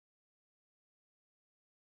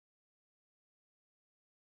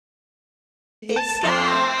It's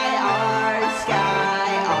SkyArt,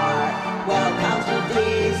 SkyArt. Welcome to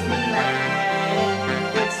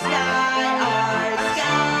Disneyland. It's SkyArt,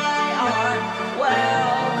 SkyArt.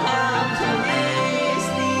 Welcome to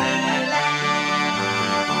Disneyland.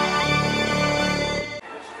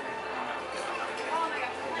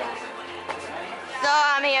 So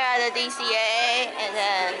I'm here at the DCA, and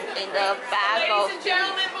then in the back of. Ladies and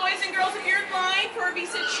gentlemen, boys and girls, if you're in line for a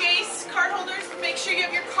Visa Chase card holders, make sure you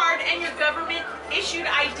have your card and your government issued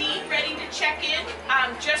ID ready to check in.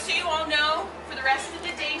 Just so you all know, for the rest of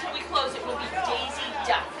the day until we close, it will be Daisy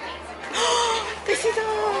Duck. Daisy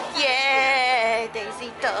Duck! Yay!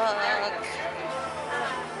 Daisy Duck!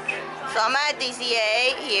 So I'm at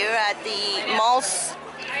DCA here at the most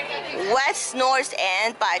west north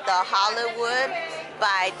end by the Hollywood,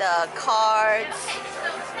 by the cards,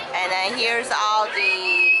 and then here's all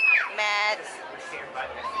the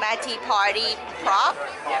Tea Party prop,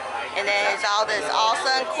 and then it's all this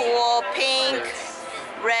awesome cool pink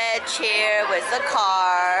red chair with the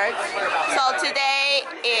cards. So today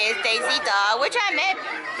is Daisy Duck, which I met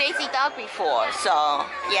Daisy Duck before, so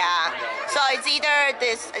yeah. So it's either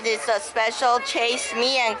this a special Chase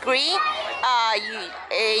meet and greet,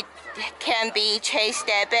 it can be Chase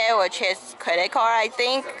debit or Chase credit card. I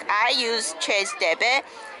think I use Chase debit,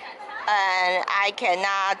 and I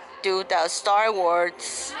cannot do the Star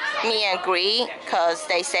Wars meet and greet because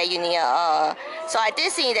they say you need a. So I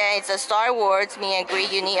did see that it's a Star Wars meet and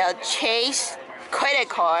greet. You need a Chase credit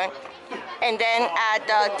card, and then at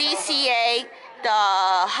the DCA, the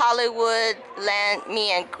Hollywood Land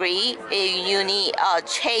meet and greet, you need a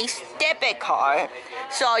Chase debit card.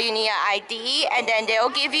 So you need an ID, and then they'll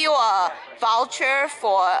give you a voucher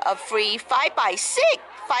for a free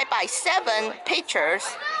 5x7 pictures.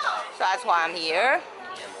 So that's why I'm here.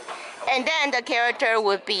 And then the character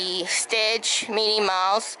would be Stitch, Minnie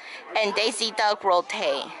Mouse, and Daisy Duck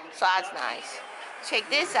rotate. So that's nice. Check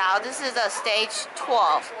this out. This is a stage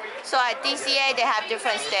 12. So at DCA they have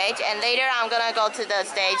different stage, and later I'm gonna go to the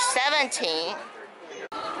stage 17.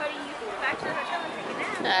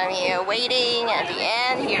 I'm here waiting at the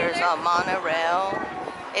end. Here's a monorail,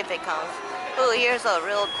 if it comes. Oh, here's a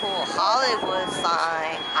real cool Hollywood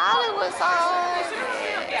sign. Hollywood sign.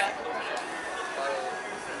 Yeah.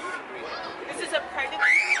 This is a private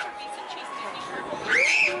Visa Chase Disney card holder.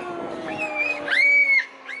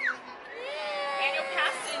 Annual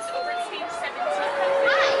pass is over at stage 17.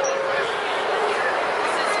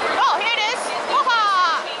 Oh, here it is.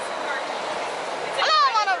 Woohoo! Hello,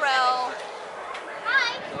 monorail.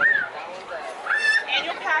 Hi.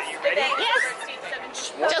 Annual pass event is over at stage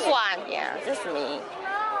 17. Just one. Yeah, just me.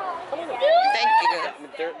 Thank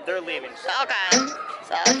you. They're leaving. Okay.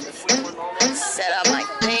 So I'll just set up my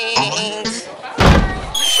things.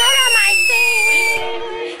 Set up my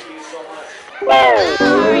things. Hello,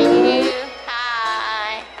 how are you?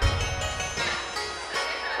 Hi.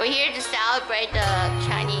 We're here to celebrate the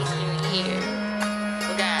Chinese New Year.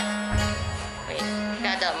 We got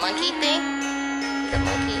the monkey thing. The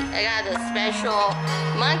monkey. I got the special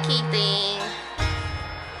monkey thing.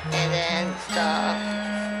 And then stuff.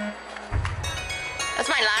 That's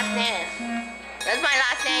my last name. That's my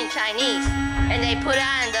last name in Chinese. And they put it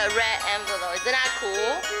on the red envelope. Isn't that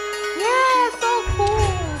cool? Yeah, so cool.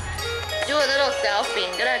 Do a little selfie.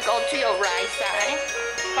 I'm gonna go to your right side.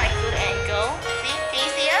 Quite good angle. See? Can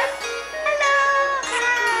you see us? Hello.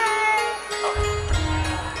 Hi. Oh.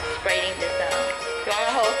 Spreading this out. Do you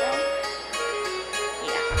wanna hold them?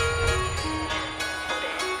 Yeah.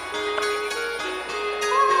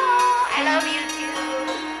 Oh, I love you too.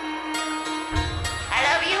 I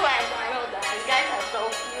love you, and you guys are so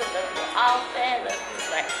cute. The outfit looks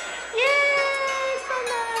like, yay, so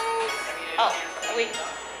nice. Oh, wait.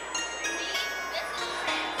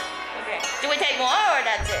 Okay. Do we take more or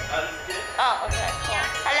that's it? Oh, okay. Cool.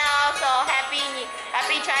 Hello. So happy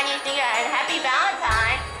Chinese New Year and happy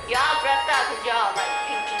Valentine. You all dressed up because you're all like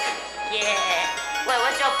pink. Yeah. Wait,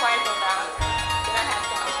 what's your plan for Valentine?